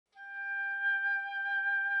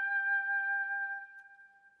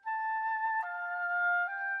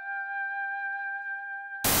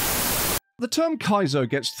The term Kaizo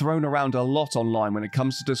gets thrown around a lot online when it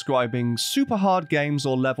comes to describing super hard games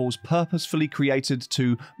or levels purposefully created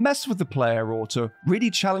to mess with the player or to really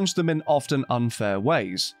challenge them in often unfair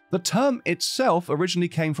ways. The term itself originally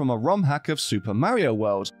came from a ROM hack of Super Mario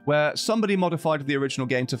World, where somebody modified the original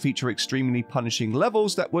game to feature extremely punishing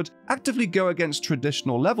levels that would actively go against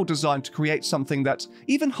traditional level design to create something that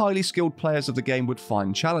even highly skilled players of the game would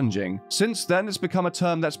find challenging. Since then, it's become a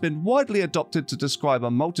term that's been widely adopted to describe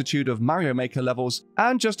a multitude of Mario Maker levels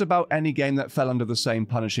and just about any game that fell under the same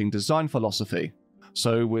punishing design philosophy.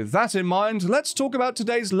 So with that in mind, let's talk about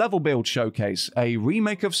today's level build showcase, a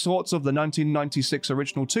remake of sorts of the 1996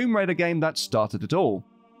 original Tomb Raider game that started it all.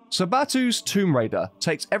 Sabatu's Tomb Raider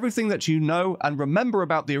takes everything that you know and remember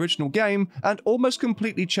about the original game and almost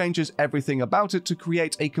completely changes everything about it to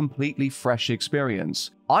create a completely fresh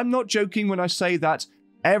experience. I'm not joking when I say that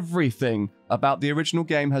everything about the original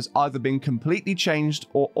game has either been completely changed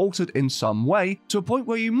or altered in some way, to a point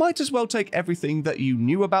where you might as well take everything that you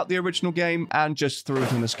knew about the original game and just throw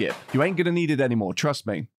it in the skip. You ain't gonna need it anymore, trust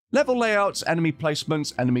me. Level layouts, enemy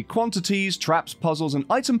placements, enemy quantities, traps, puzzles, and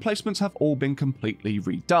item placements have all been completely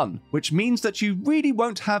redone, which means that you really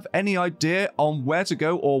won't have any idea on where to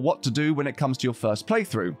go or what to do when it comes to your first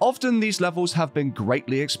playthrough. Often these levels have been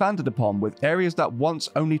greatly expanded upon, with areas that once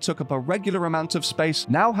only took up a regular amount of space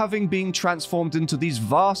now having been transformed into these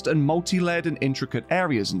vast and multi-layered and intricate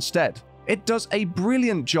areas instead. It does a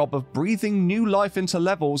brilliant job of breathing new life into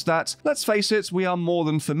levels that, let's face it, we are more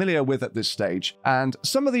than familiar with at this stage, and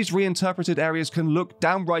some of these reinterpreted areas can look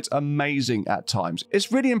downright amazing at times.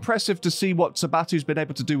 It's really impressive to see what Sabatu's been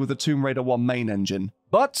able to do with the Tomb Raider 1 main engine.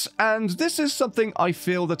 But, and this is something I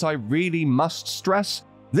feel that I really must stress,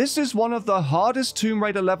 this is one of the hardest Tomb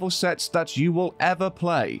Raider level sets that you will ever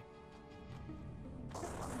play.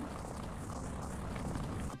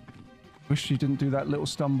 Wish she didn't do that little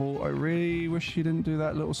stumble. I really wish she didn't do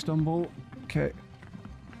that little stumble. Okay.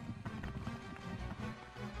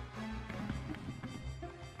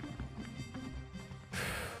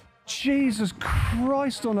 Jesus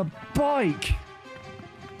Christ on a bike!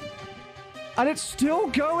 And it's still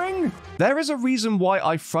going? There is a reason why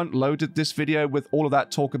I front-loaded this video with all of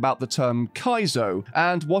that talk about the term Kaizo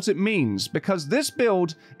and what it means, because this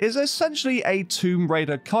build is essentially a Tomb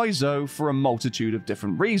Raider Kaizo for a multitude of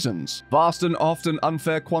different reasons. Vast and often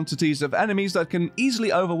unfair quantities of enemies that can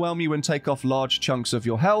easily overwhelm you and take off large chunks of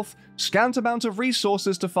your health, scant amount of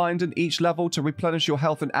resources to find in each level to replenish your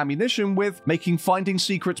health and ammunition with, making finding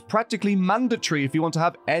secrets practically mandatory if you want to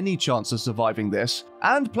have any chance of surviving this,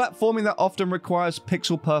 and platforming that often requires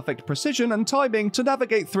pixel-perfect precision and timing to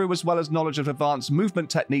navigate through, as well as knowledge of advanced movement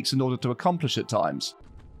techniques in order to accomplish at times.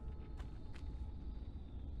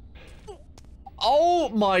 Oh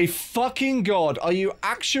my fucking god, are you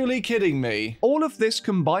actually kidding me? All of this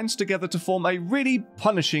combines together to form a really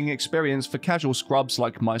punishing experience for casual scrubs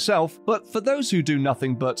like myself, but for those who do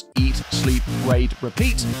nothing but eat, sleep, raid,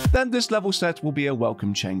 repeat, then this level set will be a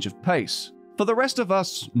welcome change of pace. For the rest of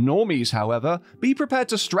us normies, however, be prepared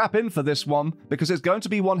to strap in for this one, because it's going to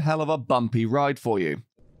be one hell of a bumpy ride for you.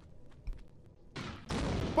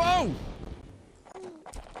 Whoa!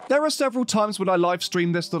 There are several times when I live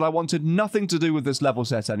streamed this that I wanted nothing to do with this level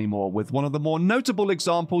set anymore, with one of the more notable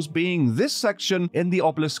examples being this section in the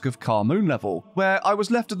Obelisk of Carmoon level, where I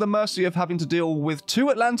was left at the mercy of having to deal with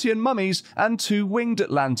 2 Atlantean mummies and 2 winged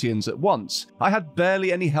Atlanteans at once. I had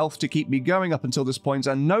barely any health to keep me going up until this point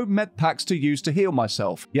and no med packs to use to heal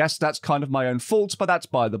myself. Yes, that's kind of my own fault, but that's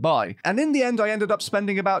by the by. And in the end I ended up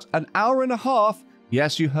spending about an hour and a half,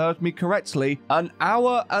 yes, you heard me correctly, an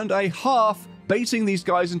hour and a half baiting these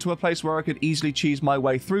guys into a place where I could easily cheese my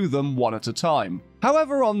way through them one at a time.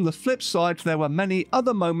 However, on the flip side, there were many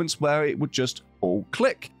other moments where it would just all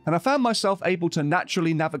click, and I found myself able to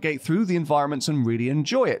naturally navigate through the environments and really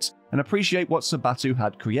enjoy it, and appreciate what Sabatu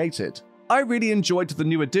had created. I really enjoyed the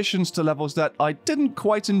new additions to levels that I didn't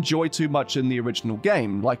quite enjoy too much in the original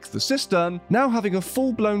game, like the Cistern, now having a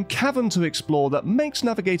full-blown cavern to explore that makes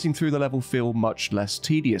navigating through the level feel much less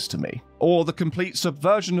tedious to me. Or the complete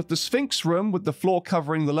subversion of the Sphinx room, with the floor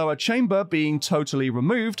covering the lower chamber being totally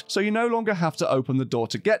removed, so you no longer have to open the door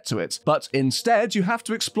to get to it, but instead you have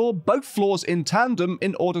to explore both floors in tandem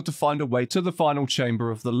in order to find a way to the final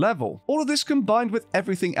chamber of the level. All of this combined with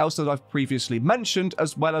everything else that I've previously mentioned,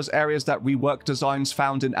 as well as areas that rework designs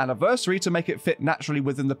found in Anniversary to make it fit naturally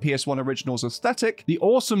within the PS1 Originals aesthetic, the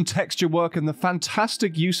awesome texture work and the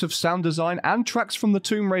fantastic use of sound design and tracks from the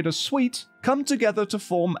Tomb Raider suite, come together to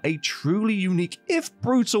form a truly unique, if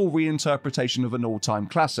brutal, reinterpretation of an all-time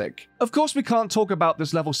classic. Of course, we can't talk about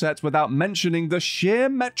this level set without mentioning the sheer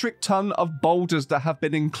metric ton of boulders that have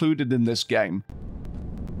been included in this game.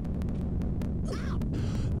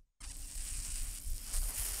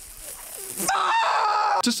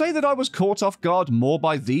 To say that I was caught off guard more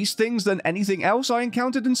by these things than anything else I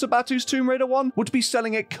encountered in Sabatu's Tomb Raider 1 would be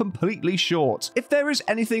selling it completely short. If there is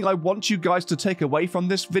anything I want you guys to take away from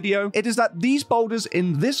this video, it is that these boulders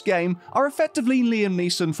in this game are effectively Liam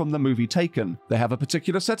Neeson from the movie Taken. They have a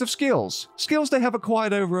particular set of skills they have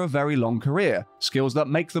acquired over a very long career, skills that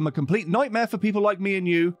make them a complete nightmare for people like me and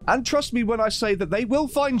you, and trust me when I say that they will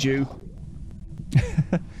find you.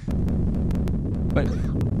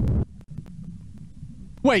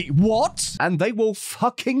 Wait, what? And they will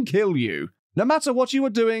fucking kill you. No matter what you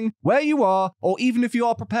are doing, where you are, or even if you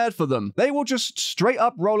are prepared for them, they will just straight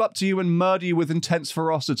up roll up to you and murder you with intense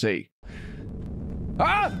ferocity.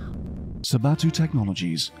 Ah! Sabatu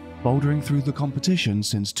Technologies, bouldering through the competition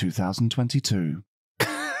since 2022.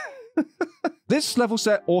 This level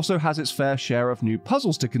set also has its fair share of new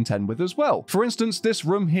puzzles to contend with as well. For instance, this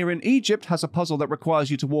room here in Egypt has a puzzle that requires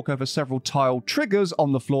you to walk over several tile triggers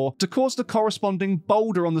on the floor to cause the corresponding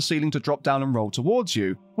boulder on the ceiling to drop down and roll towards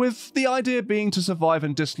you, with the idea being to survive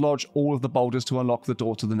and dislodge all of the boulders to unlock the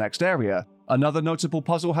door to the next area. Another notable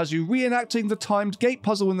puzzle has you reenacting the timed gate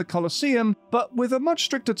puzzle in the Colosseum, but with a much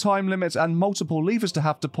stricter time limit and multiple levers to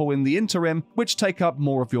have to pull in the interim, which take up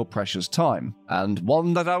more of your precious time. And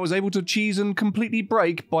one that I was able to cheese and completely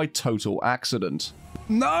break by total accident.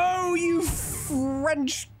 No, you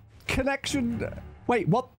French connection. Wait,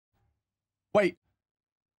 what? Wait.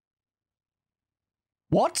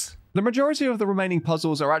 What? The majority of the remaining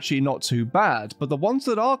puzzles are actually not too bad, but the ones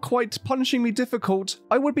that are quite punishingly difficult,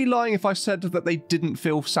 I would be lying if I said that they didn't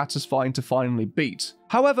feel satisfying to finally beat.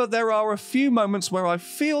 However, there are a few moments where I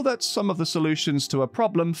feel that some of the solutions to a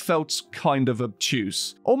problem felt kind of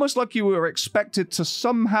obtuse. Almost like you were expected to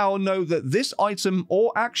somehow know that this item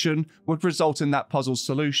or action would result in that puzzle's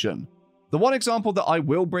solution. The one example that I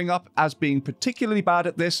will bring up as being particularly bad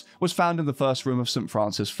at this was found in the first room of St.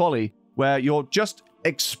 Francis Folly, where you're just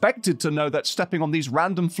expected to know that stepping on these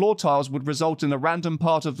random floor tiles would result in a random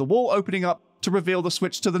part of the wall opening up to reveal the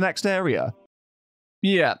switch to the next area.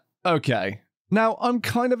 Yeah, okay. Now, I'm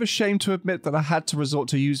kind of ashamed to admit that I had to resort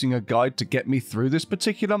to using a guide to get me through this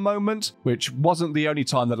particular moment, which wasn't the only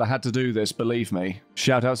time that I had to do this, believe me.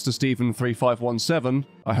 Shoutouts to Steven3517.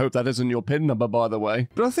 I hope that isn't your PIN number, by the way.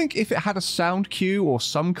 But I think if it had a sound cue or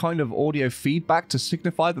some kind of audio feedback to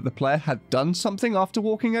signify that the player had done something after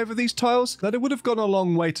walking over these tiles, that it would have gone a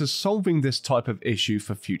long way to solving this type of issue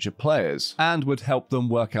for future players, and would help them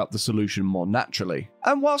work out the solution more naturally.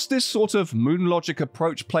 And whilst this sort of moon logic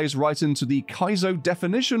approach plays right into the Kaizo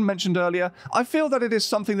definition mentioned earlier, I feel that it is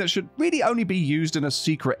something that should really only be used in a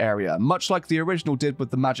secret area, much like the original did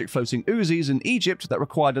with the magic floating Uzis in Egypt that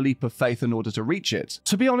required a leap of faith in order to reach it.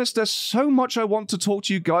 To be honest, there's so much I want to talk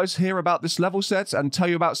to you guys here about this level set and tell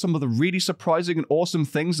you about some of the really surprising and awesome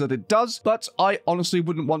things that it does, but I honestly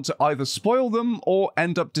wouldn't want to either spoil them or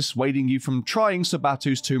end up dissuading you from trying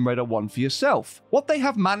Sabatu's Tomb Raider 1 for yourself. What they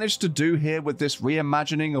have managed to do here with this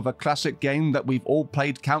reimagining of a classic game that we've all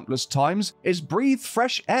played countless times is breathe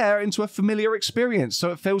fresh air into a familiar experience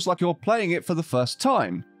so it feels like you're playing it for the first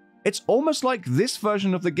time. It's almost like this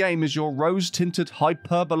version of the game is your rose-tinted,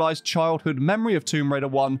 hyperbolized childhood memory of Tomb Raider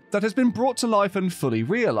 1 that has been brought to life and fully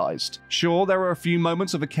realized. Sure, there are a few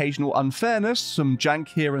moments of occasional unfairness, some jank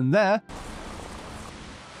here and there.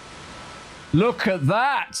 Look at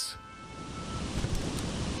that!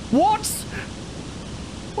 What?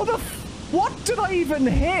 What did I even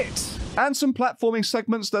hit? And some platforming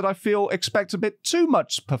segments that I feel expect a bit too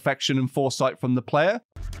much perfection and foresight from the player.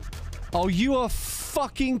 Oh, you are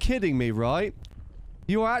fucking kidding me, right?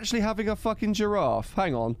 You are actually having a fucking giraffe.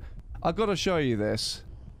 Hang on. I've got to show you this.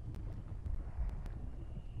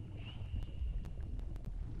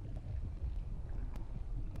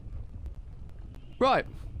 Right.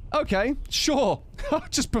 Okay, sure.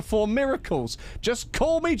 Just perform miracles. Just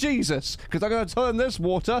call me Jesus, because I'm going to turn this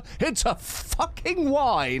water into fucking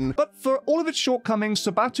wine. But for all of its shortcomings,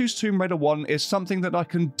 Sabatu's Tomb Raider 1 is something that I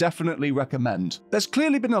can definitely recommend. There's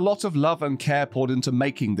clearly been a lot of love and care poured into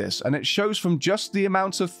making this, and it shows from just the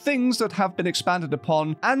amounts of things that have been expanded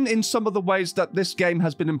upon, and in some of the ways that this game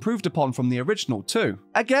has been improved upon from the original too.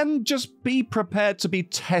 Again, just be prepared to be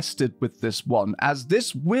tested with this one, as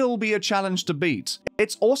this will be a challenge to beat.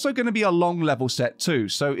 It's also going to be a long level set too,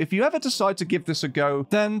 so if you ever decide to give this a go,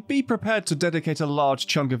 then be prepared to dedicate a large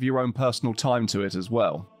chunk of your own personal time to it as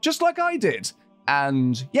well. Just like I did.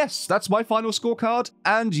 And yes, that's my final scorecard,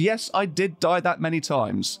 and yes, I did die that many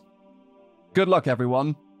times. Good luck,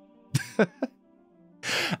 everyone.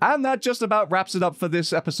 And that just about wraps it up for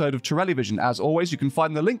this episode of TRLEvision. As always, you can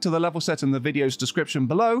find the link to the level set in the video's description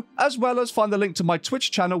below, as well as find the link to my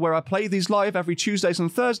Twitch channel where I play these live every Tuesdays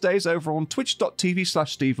and Thursdays over on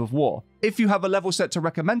twitch.tv/SteveOfWarr. If you have a level set to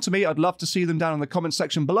recommend to me, I'd love to see them down in the comment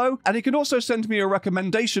section below, and you can also send me a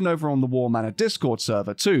recommendation over on the Warr Manor Discord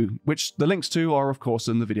server too, which the links to are of course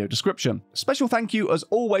in the video description. Special thank you as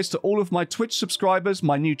always to all of my Twitch subscribers,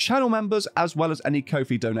 my new channel members, as well as any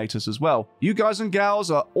Ko-fi donators as well. You guys and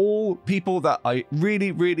gals are all people that I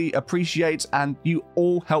really appreciate, and you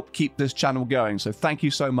all help keep this channel going, so thank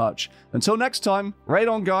you so much. Until next time, raid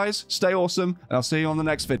on guys, stay awesome, and I'll see you on the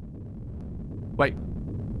next video.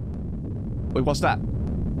 Wait, what's that?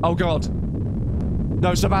 Oh god.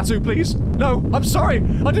 No, Sabatu, please. No, I'm sorry.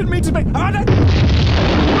 I didn't mean to make...